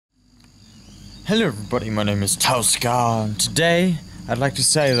Hello everybody, my name is Talscar, and today I'd like to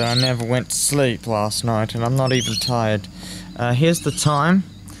say that I never went to sleep last night and I'm not even tired. Here's the time,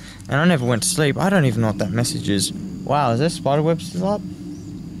 and I never went to sleep. I don't even know what that message is. Wow, is that spiderweb still up?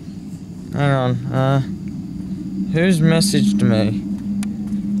 Hang on, who's messaged me?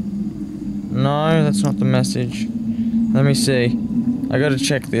 No, that's not the message. Let me see. I gotta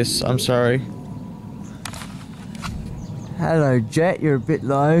check this, I'm sorry. Hello Jet, you're a bit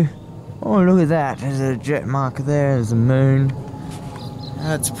low. Oh, look at that. There's a jet marker there. There's a moon.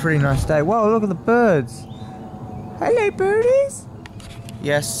 That's a pretty nice day. Whoa, look at the birds. Hello, birdies.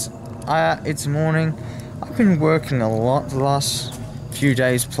 Yes, it's morning. I've been working a lot the last few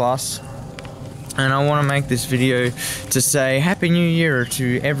days plus. And I want to make this video to say Happy New Year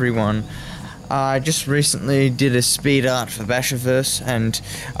to everyone. I just recently did a speed art for Bashiverse, and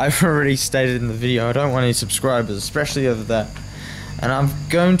I've already stated in the video I don't want any subscribers, especially over that. And I'm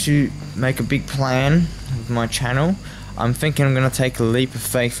going to make a big plan with my channel. I'm thinking I'm going to take a leap of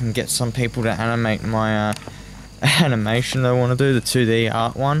faith and get some people to animate my animation I want to do, the 2D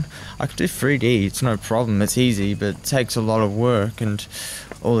art one. I can do 3D, it's no problem, it's easy, but it takes a lot of work and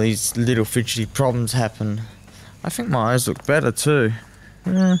all these little fidgety problems happen. I think my eyes look better too.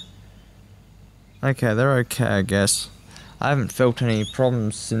 Okay, they're okay, I guess. I haven't felt any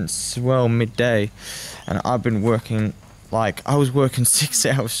problems since, well, midday, and I've been working. Like, I was working 6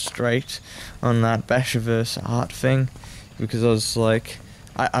 hours straight on that Bashiverse art thing because I was like,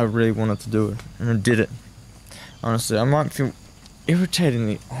 I really wanted to do it, and I did it. Honestly, I might feel irritated in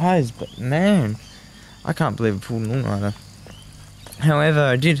the eyes, but man, I can't believe I pulled an all-nighter. However,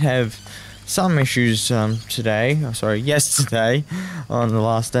 I did have some issues yesterday, on the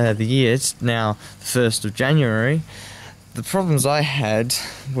last day of the year. It's now the 1st of January. The problems I had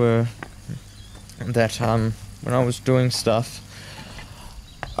were that, when I was doing stuff,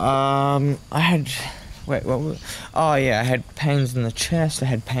 I had, I had pains in the chest, I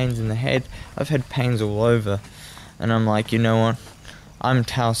had pains in the head, I've had pains all over, and I'm like, you know what, I'm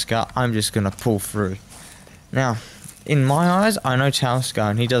Talscar, I'm just gonna pull through. Now, in my eyes, I know Talscar,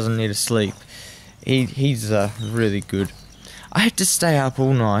 and he doesn't need to sleep. He's really good. I had to stay up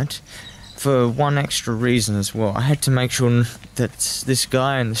all night for one extra reason as well. I had to make sure that this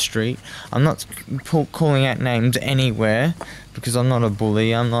guy in the street, I'm not calling out names anywhere because I'm not a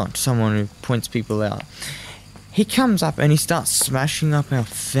bully, I'm not someone who points people out. He comes up and he starts smashing up our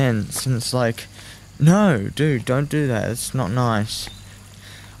fence, and it's like, no, dude, don't do that, it's not nice.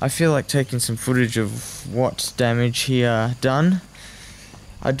 I feel like taking some footage of what damage he done.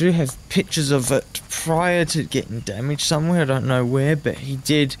 I do have pictures of it prior to getting damaged somewhere, I don't know where, but he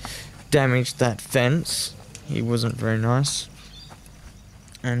did damaged that fence. He wasn't very nice.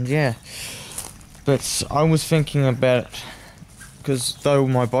 And yeah, but I was thinking about it, because though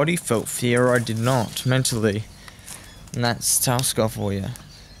my body felt fear, I did not mentally, and that's Talscar for you.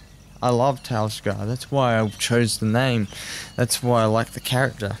 I love Talscar, that's why I chose the name, that's why I like the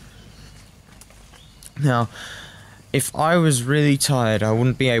character. Now, if I was really tired, I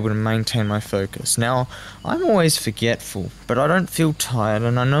wouldn't be able to maintain my focus. Now, I'm always forgetful, but I don't feel tired,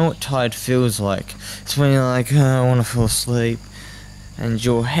 and I know what tired feels like. It's when you're like, oh, I want to fall asleep, and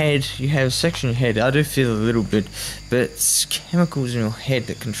your head, you have a section of your head, I do feel a little bit, but it's chemicals in your head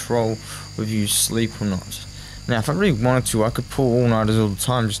that control whether you sleep or not. Now, if I really wanted to, I could pull all-nighters all the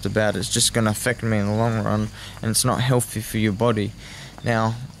time just about. It's just going to affect me in the long run, and it's not healthy for your body.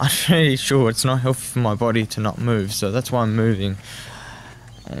 Now, I'm pretty sure it's not healthy for my body to not move, so that's why I'm moving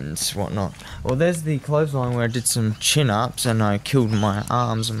and whatnot. Well, there's the clothesline where I did some chin-ups and I killed my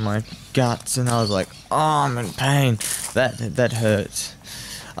arms and my guts, and I was like, oh, I'm in pain. That hurts.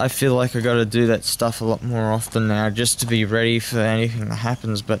 I feel like I gotta do that stuff a lot more often now just to be ready for anything that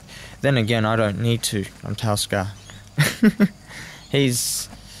happens, but then again, I don't need to. I'm Talscar. He's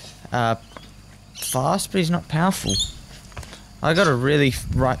fast, but he's not powerful. I gotta really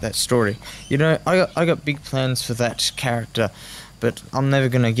write that story. You know, I got big plans for that character, but I'm never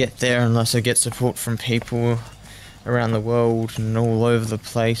gonna get there unless I get support from people around the world and all over the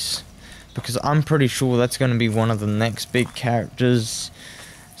place, because I'm pretty sure that's gonna be one of the next big characters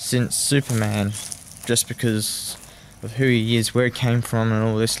since Superman, just because of who he is, where he came from, and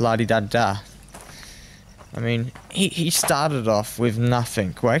all this la-di-da-da. I mean, he started off with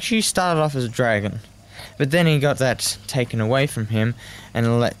nothing. Well, actually, he started off as a dragon. But then he got that taken away from him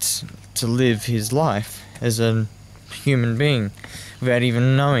and let to live his life as a human being without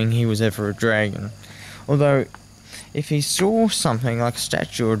even knowing he was ever a dragon. Although, if he saw something like a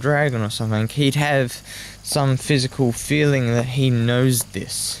statue or a dragon or something, he'd have some physical feeling that he knows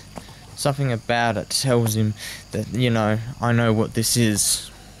this. Something about it tells him that, you know, I know what this is.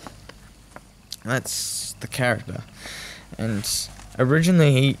 That's the character. And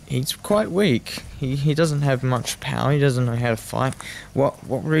originally he's quite weak. He doesn't have much power. He doesn't know how to fight.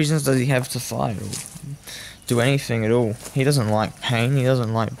 What reasons does he have to fight or do anything at all? He doesn't like pain. He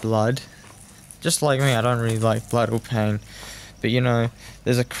doesn't like blood. Just like me, I don't really like blood or pain. But you know,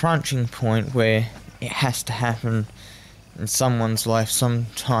 there's a crunching point where it has to happen in someone's life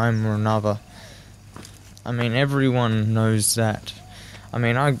sometime or another. I mean, everyone knows that. I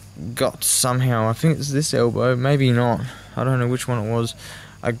mean, I got somehow, I think it's this elbow, maybe not, I don't know which one it was.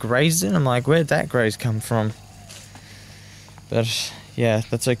 I grazed it, I'm like, where'd that graze come from? But, yeah,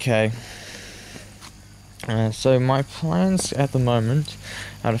 that's okay. So my plans at the moment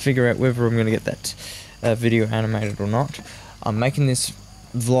are to figure out whether I'm going to get that video animated or not. I'm making this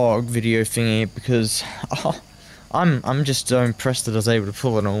vlog video thingy because I'm just so impressed that I was able to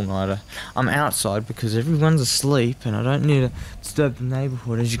pull an all-nighter. I'm outside because everyone's asleep and I don't need to disturb the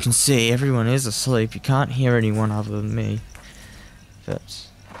neighbourhood. As you can see, everyone is asleep. You can't hear anyone other than me. But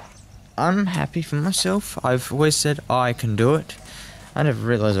I'm happy for myself. I've always said I can do it. I never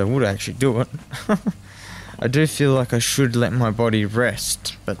realised I would actually do it. I do feel like I should let my body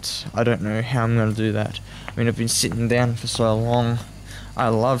rest, but I don't know how I'm going to do that. I mean, I've been sitting down for so long. I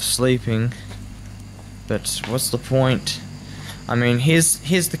love sleeping, but what's the point? I mean, here's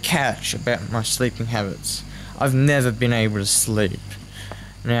the catch about my sleeping habits. I've never been able to sleep.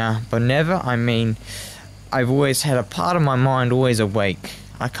 Now, by never, I mean I've always had a part of my mind always awake.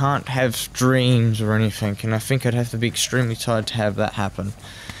 I can't have dreams or anything, and I think I'd have to be extremely tired to have that happen,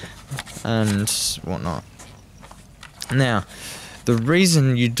 and whatnot. Now, the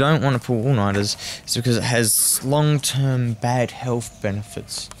reason you don't want to pull all-nighters is because it has long-term bad health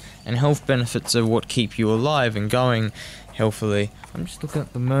benefits. And health benefits are what keep you alive and going healthily. I'm just looking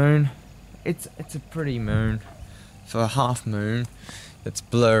at the moon. It's a pretty moon. For a half moon that's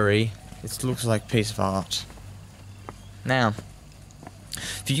blurry, it looks like a piece of art. Now,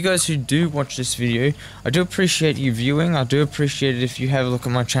 for you guys who do watch this video, I do appreciate you viewing. I do appreciate it if you have a look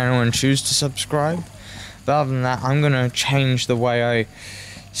at my channel and choose to subscribe. But other than that, I'm going to change the way I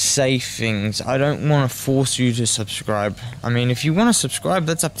say things. I don't want to force you to subscribe. I mean, if you want to subscribe,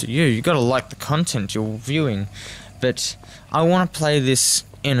 that's up to you. You got to like the content you're viewing. But I want to play this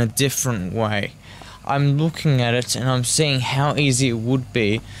in a different way. I'm looking at it and I'm seeing how easy it would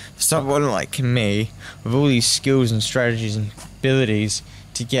be for someone like me with all these skills and strategies and abilities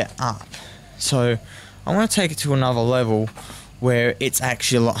to get up. So I want to take it to another level where it's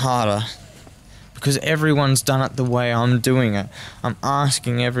actually a lot harder. Because everyone's done it the way I'm doing it. I'm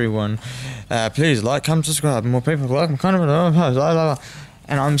asking everyone, please like, comment, subscribe, more people like, comment,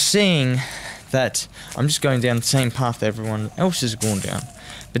 and I'm seeing that I'm just going down the same path that everyone else has gone down.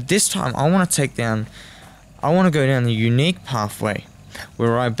 But this time, I want to go down the unique pathway,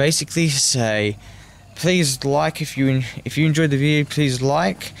 where I basically say, please like if you enjoyed the video, please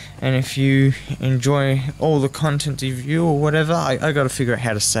like, and if you enjoy all the content you view or whatever, I got to figure out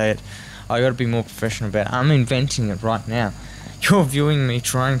how to say it. I gotta be more professional about it. I'm inventing it right now. You're viewing me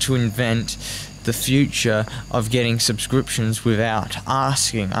trying to invent the future of getting subscriptions without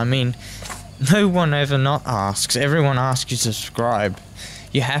asking. I mean, no one ever not asks. Everyone asks you to subscribe.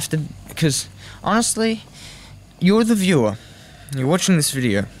 You have to, because honestly, you're the viewer. You're watching this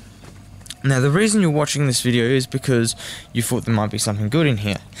video. Now, the reason you're watching this video is because you thought there might be something good in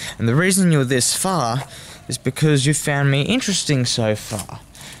here. And the reason you're this far is because you found me interesting so far.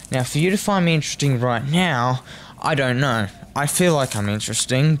 Now, for you to find me interesting right now, I don't know. I feel like I'm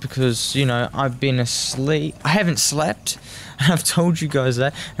interesting because, you know, I've been asleep. I haven't slept. And I've told you guys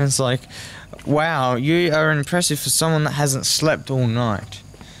that. And it's like, wow, you are impressive for someone that hasn't slept all night.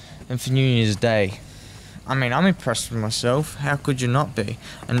 And for New Year's Day. I mean, I'm impressed with myself. How could you not be?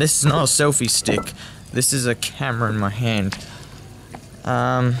 And this is not a selfie stick. This is a camera in my hand.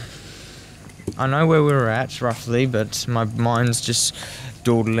 I know where we're at, roughly, but my mind's just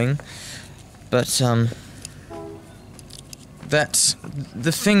dawdling. But that's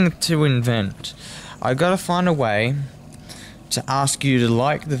the thing to invent. I gotta find a way to ask you to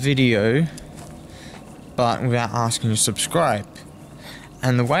like the video, but without asking you to subscribe.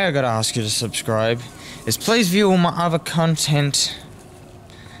 And the way I gotta ask you to subscribe is please view all my other content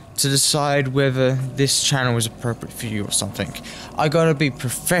to decide whether this channel is appropriate for you or something. I gotta be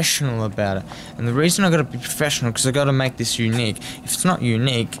professional about it. And the reason I gotta be professional, because I gotta make this unique. If it's not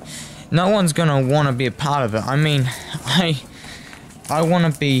unique, no one's gonna wanna be a part of it. I mean, I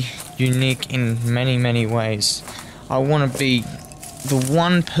wanna be unique in many, many ways. I wanna be the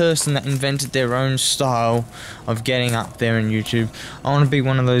one person that invented their own style of getting up there in YouTube. I wanna be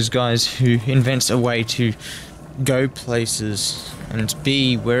one of those guys who invents a way to go places and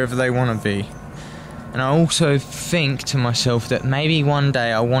be wherever they want to be. And I also think to myself that maybe one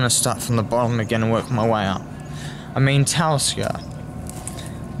day I want to start from the bottom again and work my way up. I mean, Talscar.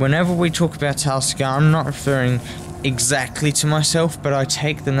 Whenever we talk about Talscar, I'm not referring exactly to myself, but I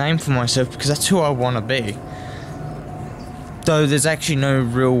take the name for myself because that's who I want to be. Though there's actually no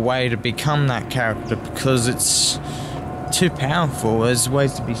real way to become that character because it's too powerful. There's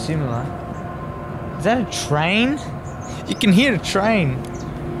ways to be similar. Is that a train? You can hear the train.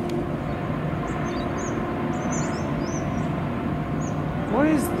 What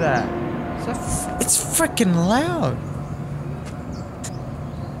is that? It's freaking loud.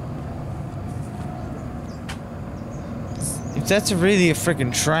 If that's really a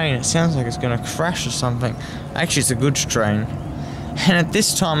freaking train, it sounds like it's gonna crash or something. Actually, it's a goods train. And at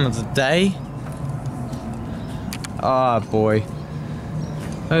this time of the day... Ah, boy.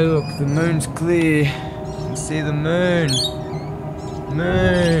 Oh look, the moon's clear. You can see the moon.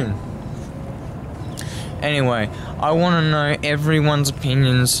 Moon. Anyway, I want to know everyone's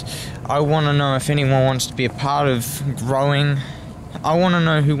opinions. I want to know if anyone wants to be a part of growing. I want to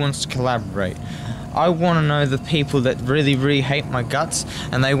know who wants to collaborate. I want to know the people that really, really hate my guts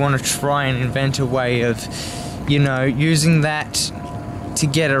and they want to try and invent a way of, you know, using that to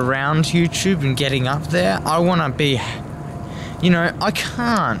get around YouTube and getting up there. I want to be, you know, I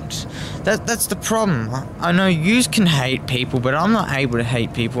can't. That's the problem. I know you can hate people, but I'm not able to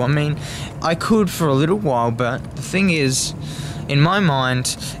hate people. I mean, I could for a little while, but the thing is, in my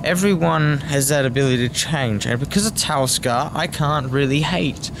mind, everyone has that ability to change. And because of Talscar, I can't really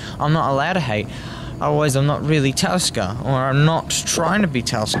hate. I'm not allowed to hate. Otherwise, I'm not really Talscar, or I'm not trying to be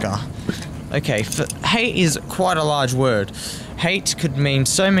Talscar. Okay, hate is quite a large word. Hate could mean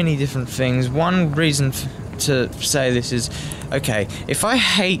so many different things. One reason to say this is, okay, if I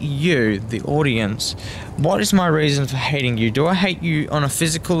hate you, the audience, what is my reason for hating you? Do I hate you on a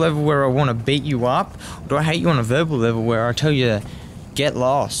physical level where I want to beat you up? Or do I hate you on a verbal level where I tell you to get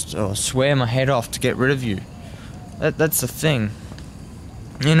lost or swear my head off to get rid of you? That's the thing.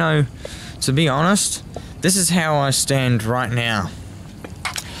 You know, to be honest, this is how I stand right now.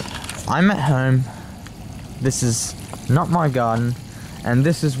 I'm at home. This is not my garden, and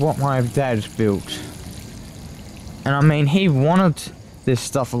this is what my dad built. And I mean, he wanted this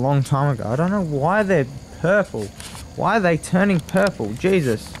stuff a long time ago. I don't know why they're purple. Why are they turning purple?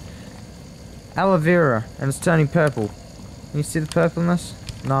 Jesus. Aloe vera, and it's turning purple. Can you see the purpleness?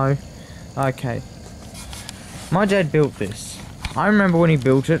 No. Okay. My dad built this. I remember when he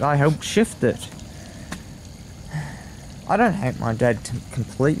built it, I helped shift it. I don't hate my dad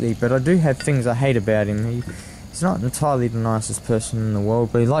completely, but I do have things I hate about him. He's not entirely the nicest person in the world,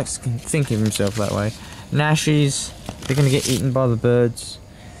 but he likes to think of himself that way. Nashies, they're going to get eaten by the birds.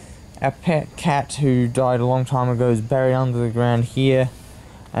 Our pet cat, who died a long time ago, is buried under the ground here.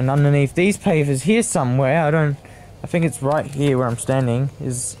 And underneath these pavers here somewhere, I think it's right here where I'm standing,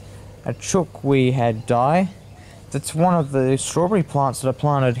 is a chook we had die. That's one of the strawberry plants that I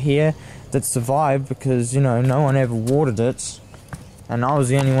planted here that survived because, you know, no one ever watered it. And I was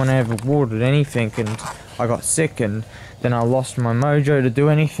the only one who ever watered anything, and I got sick, and then I lost my mojo to do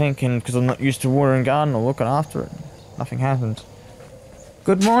anything, and because I'm not used to watering garden or looking after it, nothing happened.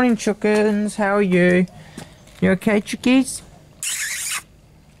 Good morning, chickens. How are you? You okay, chickies?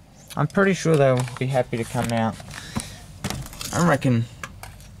 I'm pretty sure they'll be happy to come out. I reckon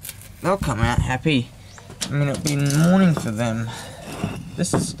they'll come out happy. I mean, it'll be morning for them.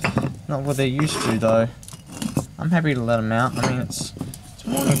 This is not what they're used to, though. I'm happy to let them out. I mean, it's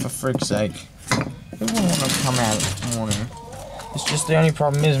morning for freak's sake. Who wouldn't want to come out this morning? It's just the only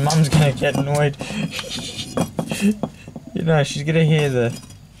problem is Mum's gonna get annoyed. You know, she's gonna hear the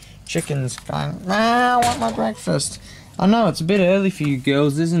chickens going, "Ah, I want my breakfast." I know, it's a bit early for you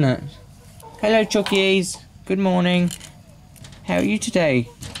girls, isn't it? Hello, Chookies. Good morning. How are you today?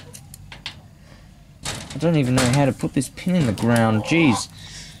 I don't even know how to put this pin in the ground. Jeez.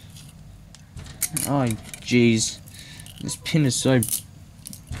 Oh, jeez. This pin is so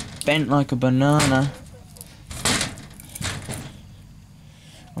bent like a banana.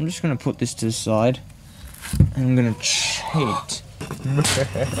 I'm just going to put this to the side. And I'm going to cheat.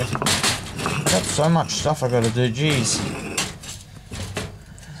 Got so much stuff I got to do. Jeez.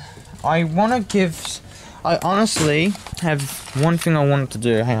 I honestly have one thing I wanted to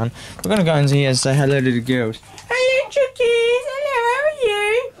do. Hang on. We're going to go into here and say hello to the girls. Hello, Chookies. Hello, how are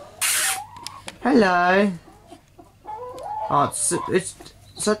you? Hello. Oh, it's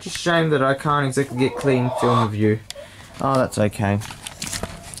such a shame that I can't exactly get clean film of you. Oh, that's okay.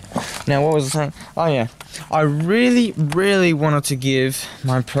 Now, what was I saying? Oh, yeah. I really, really wanted to give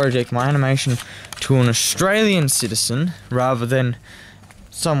my project, my animation, to an Australian citizen rather than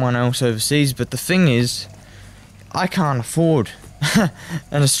someone else overseas. But the thing is, I can't afford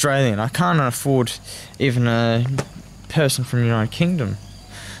an Australian. I can't afford even a person from the United Kingdom.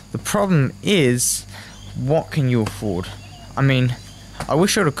 The problem is, what can you afford? I mean, I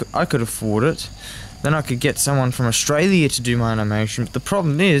wish I could afford it. Then I could get someone from Australia to do my animation. But the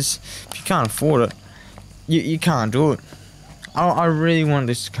problem is, if you can't afford it, you can't do it. I really want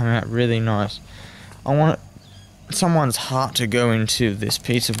this to come out really nice. I want someone's heart to go into this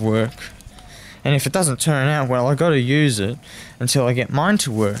piece of work. And if it doesn't turn out well, I gotta use it until I get mine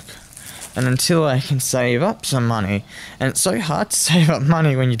to work. And until I can save up some money. And it's so hard to save up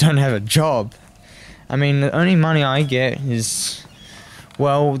money when you don't have a job. I mean, the only money I get is...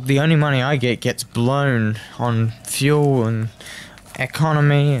 well, the only money I get gets blown on fuel and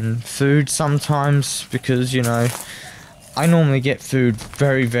economy and food sometimes. Because, you know, I normally get food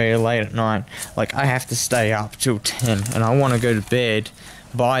very, very late at night. Like, I have to stay up till 10. And I want to go to bed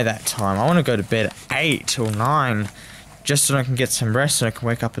by that time. I want to go to bed at 8 or 9. Just so I can get some rest, and I can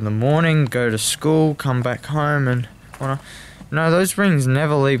wake up in the morning, go to school, come back home, and no, those rings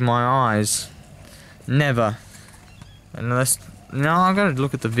never leave my eyes, never. Unless I gotta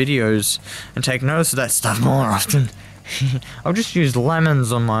look at the videos and take notice of that stuff more often. I'll just use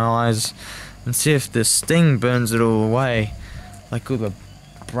lemons on my eyes and see if the sting burns it all away, like all the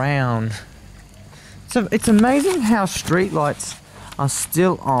brown. So it's amazing how streetlights are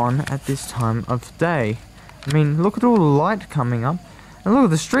still on at this time of day. I mean, look at all the light coming up, and look at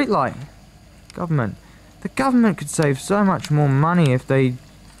the street light. Government. The government could save so much more money if they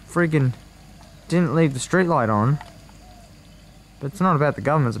friggin' didn't leave the street light on. But it's not about the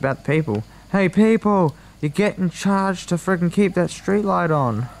government, it's about the people. Hey people, you're getting charged to friggin' keep that street light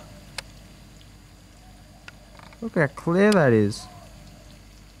on. Look how clear that is.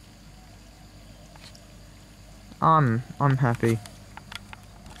 I'm happy.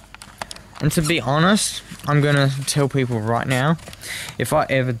 And to be honest, I'm gonna tell people right now, if I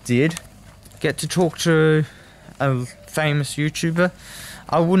ever did get to talk to a famous YouTuber,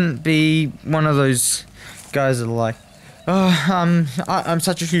 I wouldn't be one of those guys that are like, oh, I'm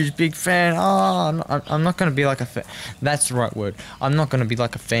such a huge big fan. Oh, I'm not gonna be like a fan. That's the right word. I'm not gonna be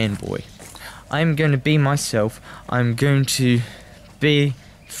like a fanboy. I'm going to be myself. I'm going to be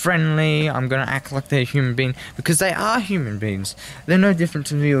friendly. I'm going to act like they're a human being, because they are human beings. They're no different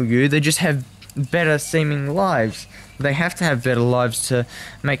to me or you. They just have better seeming lives. They have to have better lives to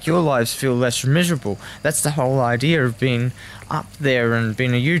make your lives feel less miserable. That's the whole idea of being up there and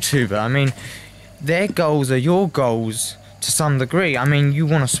being a YouTuber. I mean, their goals are your goals to some degree. I mean, you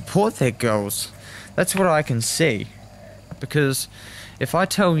want to support their goals. That's what I can see. Because if I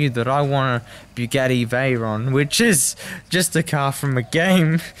tell you that I want a Bugatti Veyron, which is just a car from a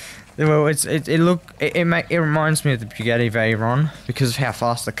game, well, it reminds me of the Bugatti Veyron because of how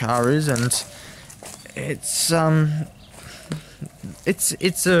fast the car is, and it's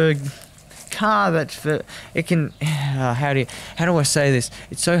a car that it can. How do I say this?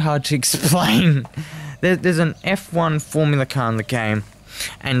 It's so hard to explain. There's an F1 Formula car in the game.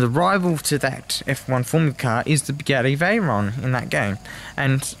 And the rival to that F1 Formula car is the Bugatti Veyron in that game.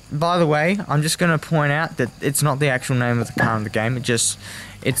 And by the way, I'm just going to point out that it's not the actual name of the car in the game. It's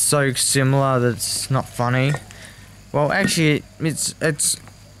so similar that it's not funny. Well, actually,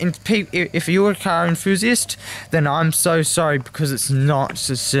 if you're a car enthusiast, then I'm so sorry, because it's not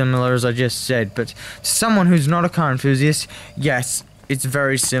so similar as I just said. But to someone who's not a car enthusiast, yes, it's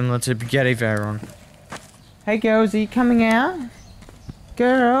very similar to Bugatti Veyron. Hey girls, are you coming out?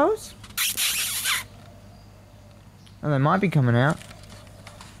 Girls? Oh, they might be coming out.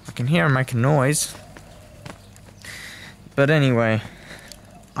 I can hear them making noise. But anyway,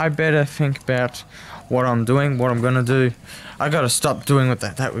 I better think about what I'm doing, what I'm gonna do. I gotta stop doing with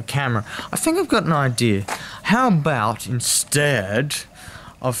that with camera. I think I've got an idea. How about instead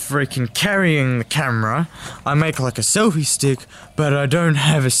of freaking carrying the camera, I make like a selfie stick, but I don't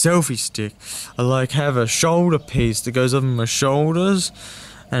have a selfie stick. I like have a shoulder piece that goes over my shoulders,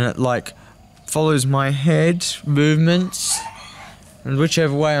 and it like follows my head movements, and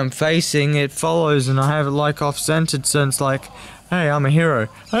whichever way I'm facing it follows, and I have it like off-centered, so it's like, hey, I'm a hero.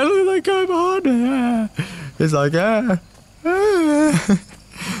 Hey, look at that guy behind me. It's like,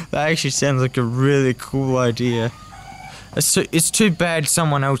 That actually sounds like a really cool idea. It's too bad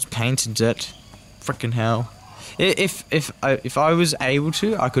someone else painted it. Frickin' hell. If I was able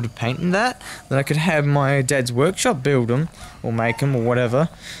to, I could have painted that. Then I could have my dad's workshop build them, or make them, or whatever.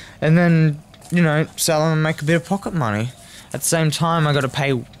 And then, you know, sell them and make a bit of pocket money. At the same time, I got to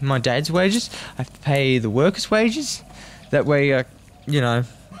pay my dad's wages. I have to pay the workers' wages. That way, you know,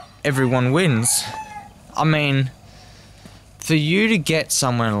 everyone wins. I mean, for you to get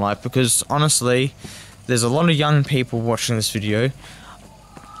somewhere in life, because honestly, there's a lot of young people watching this video.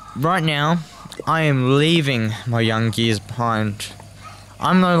 Right now, I am leaving my young years behind.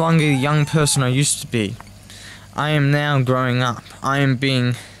 I'm no longer the young person I used to be. I am now growing up. I am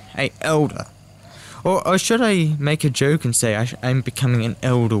being an elder. Or should I make a joke and say I'm becoming an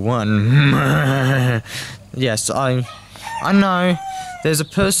elder one? Yes, I know there's a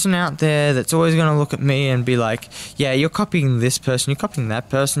person out there that's always going to look at me and be like, yeah, you're copying this person, you're copying that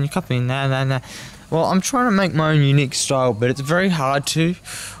person, you're copying that. Well, I'm trying to make my own unique style, but it's very hard to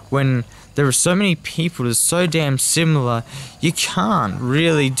when there are so many people that's so damn similar. You can't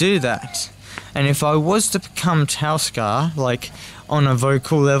really do that. And if I was to become Talscar, like on a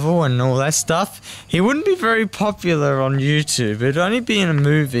vocal level and all that stuff, he wouldn't be very popular on YouTube. It'd only be in a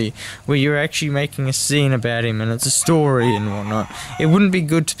movie where you're actually making a scene about him and it's a story and whatnot. It wouldn't be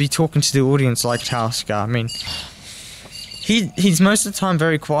good to be talking to the audience like Talscar. I mean, he's most of the time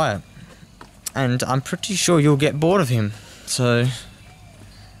very quiet, and I'm pretty sure you'll get bored of him. So,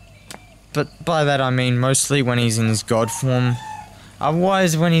 but by that I mean mostly when he's in his god form.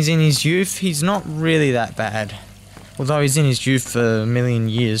 Otherwise, when he's in his youth, he's not really that bad. Although he's in his youth for a million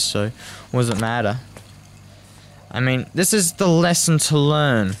years, so what does it matter? I mean, this is the lesson to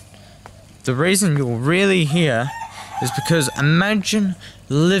learn. The reason you're really here is because imagine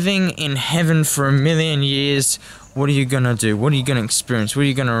living in heaven for a million years. What are you gonna do? What are you gonna experience? What are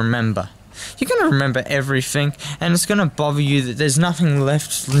you gonna remember? You're gonna remember everything, and it's gonna bother you that there's nothing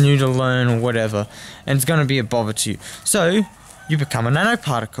left new to learn or whatever, and it's gonna be a bother to you. So, you become a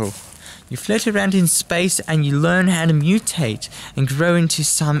nanoparticle. You float around in space and you learn how to mutate and grow into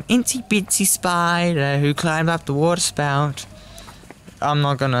some incy bitsy spider who climbed up the water spout. I'm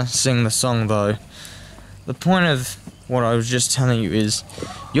not gonna sing the song though. The point of what I was just telling you is,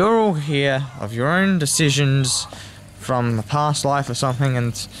 you're all here of your own decisions from the past life or something,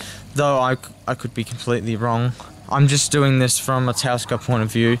 and though I could be completely wrong, I'm just doing this from a Talscar point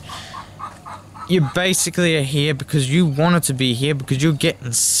of view. You basically are here because you wanted to be here, because you're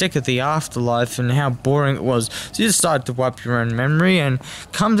getting sick of the afterlife and how boring it was. So you decided to wipe your own memory and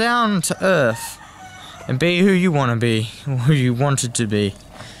come down to Earth and be who you want to be, or who you wanted to be.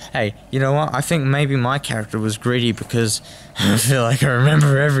 Hey, you know what? I think maybe my character was greedy because I feel like I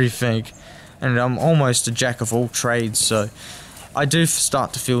remember everything. And I'm almost a jack of all trades, so I do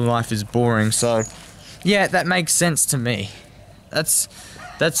start to feel life is boring. So, yeah, that makes sense to me. That's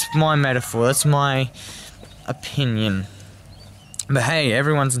my metaphor, that's my opinion. But hey,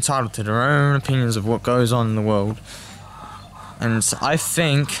 everyone's entitled to their own opinions of what goes on in the world. And I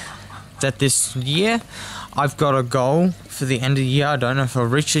think that this year, I've got a goal for the end of the year. I don't know if I'll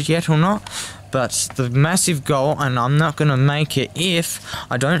reach it yet or not, but the massive goal, and I'm not going to make it if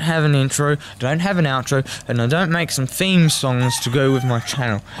I don't have an intro, don't have an outro, and I don't make some theme songs to go with my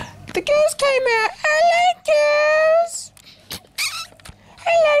channel. The girls came out. Hello, girls.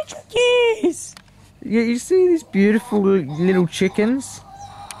 Hello, chickies! You see these beautiful little chickens?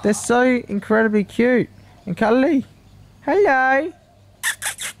 They're so incredibly cute and cuddly. Hello!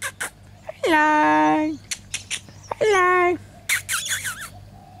 Hello! Hello!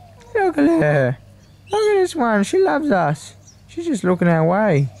 Look at her! Look at this one, she loves us. She's just looking our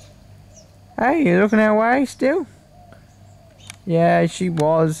way. Hey, you looking our way still? Yeah, she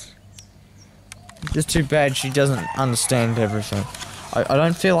was. It's just too bad she doesn't understand everything. I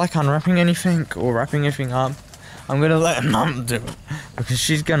don't feel like unwrapping anything or wrapping anything up. I'm gonna let Mum do it because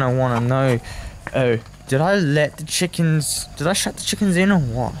she's gonna wanna know. Oh, did I shut the chickens in or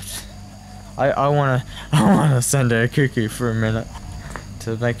what? I wanna send her a cuckoo for a minute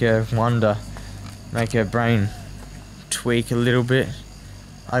to make her wonder, make her brain tweak a little bit.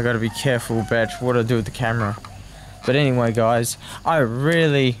 I gotta be careful about what I do with the camera. But anyway, guys, I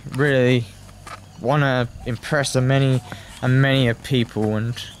really wanna impress many people,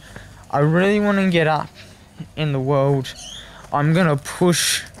 and I really want to get up in the world. I'm gonna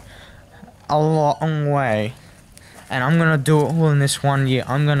push a long way, and I'm gonna do it all in this one year.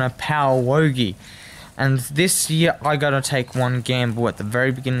 I'm gonna power Wogie, and this year I gotta take one gamble at the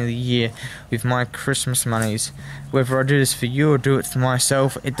very beginning of the year with my Christmas monies. Whether I do this for you or do it for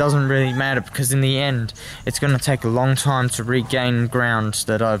myself, it doesn't really matter, because in the end it's gonna take a long time to regain ground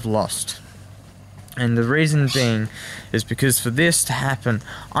that I've lost. And the reason being is because for this to happen,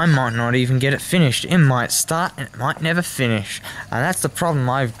 I might not even get it finished. It might start and it might never finish. And that's the problem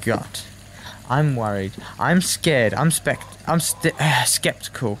I've got. I'm worried. I'm scared. I'm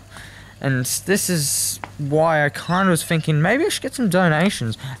skeptical. And this is why I kind of was thinking maybe I should get some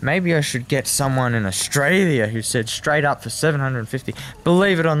donations. Maybe I should get someone in Australia who said straight up for $750.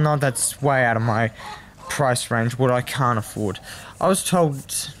 Believe it or not, that's way out of my price range, what I can't afford. I was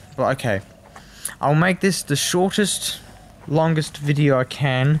told, well, okay, I'll make this the shortest, longest video I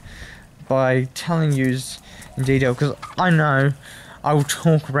can by telling you in detail, because I know I will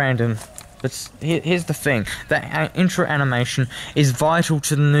talk random. But here's the thing, that intro animation is vital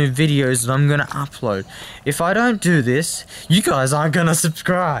to the new videos that I'm going to upload. If I don't do this, you guys aren't going to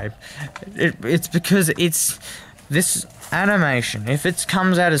subscribe. It's because it's this animation. If it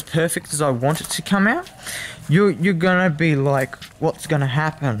comes out as perfect as I want it to come out, you're going to be like, what's going to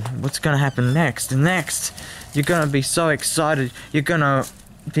happen? What's going to happen next? And next, you're going to be so excited. You're going to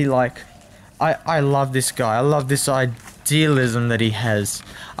be like, I love this guy. I love this idealism that he has.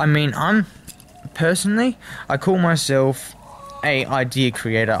 I mean, personally, I call myself a idea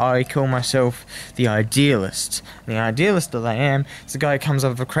creator. I call myself the idealist. The idealist that I am is the guy who comes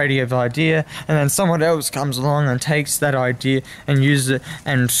up with a creative idea, and then someone else comes along and takes that idea and uses it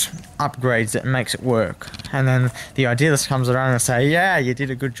and upgrades it and makes it work. And then the idealist comes around and say, yeah, you did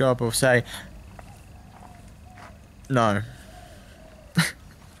a good job, or say, no.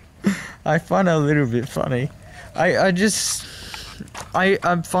 I find it a little bit funny. I'm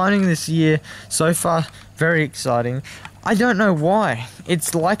finding this year so far very exciting. I don't know why.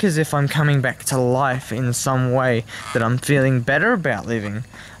 It's like as if I'm coming back to life in some way, that I'm feeling better about living.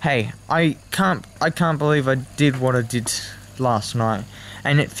 Hey, I can't believe I did what I did last night,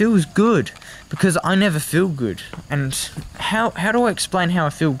 and it feels good because I never feel good. And how do I explain how I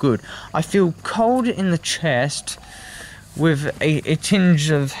feel good? I feel cold in the chest with a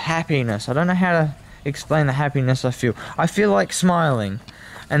tinge of happiness. I don't know how to explain the happiness I feel. I feel like smiling,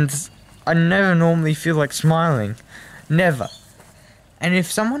 and I never normally feel like smiling. Never. And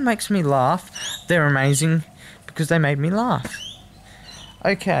if someone makes me laugh, they're amazing because they made me laugh.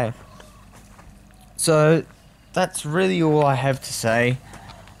 Okay. So that's really all I have to say.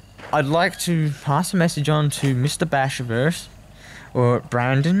 I'd like to pass a message on to Mr. Bashiverse, or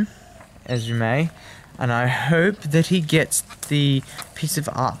Brandon, as you may. And I hope that he gets the piece of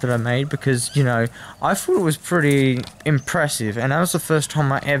art that I made, because, you know, I thought it was pretty impressive. And that was the first time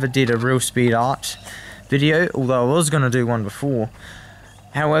I ever did a real speed art video, although I was going to do one before.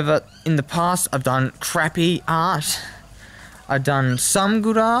 However, in the past, I've done crappy art. I've done some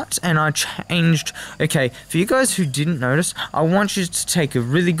good art, and I changed. Okay, for you guys who didn't notice, I want you to take a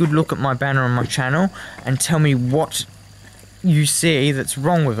really good look at my banner on my channel and tell me what you see that's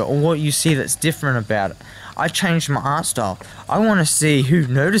wrong with it, or what you see that's different about it. I changed my art style. I want to see who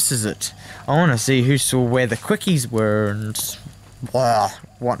notices it. I want to see who saw where the quickies were and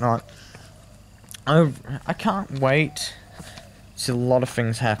whatnot. I can't wait till a lot of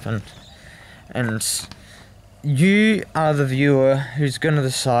things happen, and you are the viewer who's going to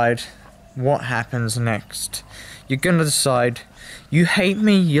decide what happens next. You're going to decide. You hate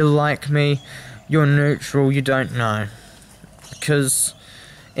me, you like me, you're neutral, you don't know. Because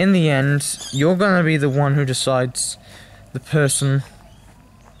in the end, you're going to be the one who decides the person's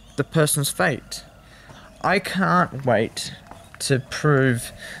fate. I can't wait to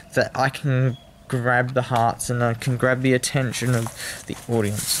prove that I can grab the hearts and I can grab the attention of the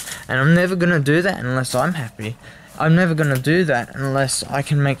audience. And I'm never going to do that unless I'm happy. I'm never going to do that unless I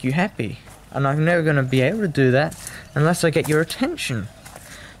can make you happy. And I'm never going to be able to do that unless I get your attention.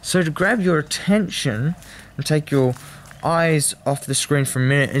 So to grab your attention and take your eyes off the screen for a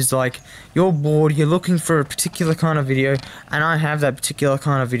minute is like, you're bored, you're looking for a particular kind of video, and I have that particular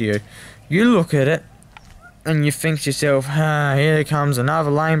kind of video. You look at it and you think to yourself, here comes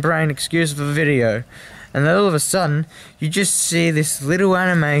another lame brain excuse for a video. And then all of a sudden you just see this little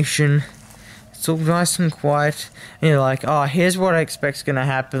animation. It's all nice and quiet, and you're like, oh, here's what I expect's gonna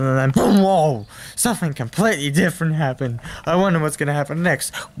happen, and then boom, whoa, something completely different happened. I wonder what's gonna happen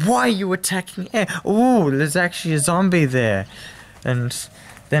next. Why are you attacking air? Oh, there's actually a zombie there. And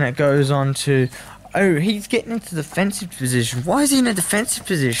then it goes on to, oh, he's getting into defensive position. Why is he in a defensive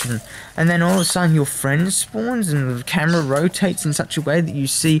position? And then all of a sudden your friend spawns and the camera rotates in such a way that you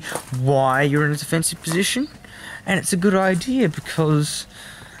see why you're in a defensive position. And it's a good idea because,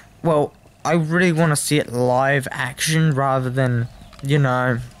 well, I really want to see it live action rather than, you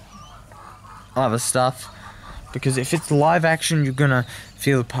know, other stuff. Because if it's live action, you're gonna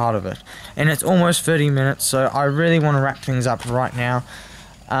feel a part of it. And it's almost 30 minutes, so I really want to wrap things up right now.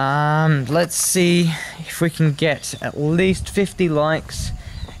 Let's see if we can get at least 50 likes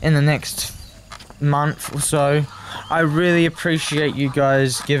in the next month or so. I really appreciate you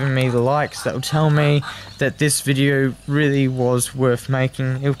guys giving me the likes. That will tell me that this video really was worth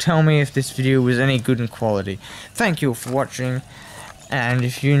making. It'll tell me if this video was any good in quality. Thank you all for watching, and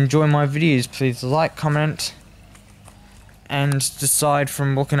if you enjoy my videos, please like, comment, and decide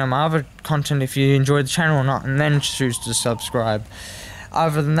from looking at my other content if you enjoy the channel or not, and then choose to subscribe.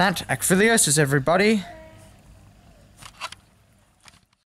 Other than that, Acphiliosis everybody.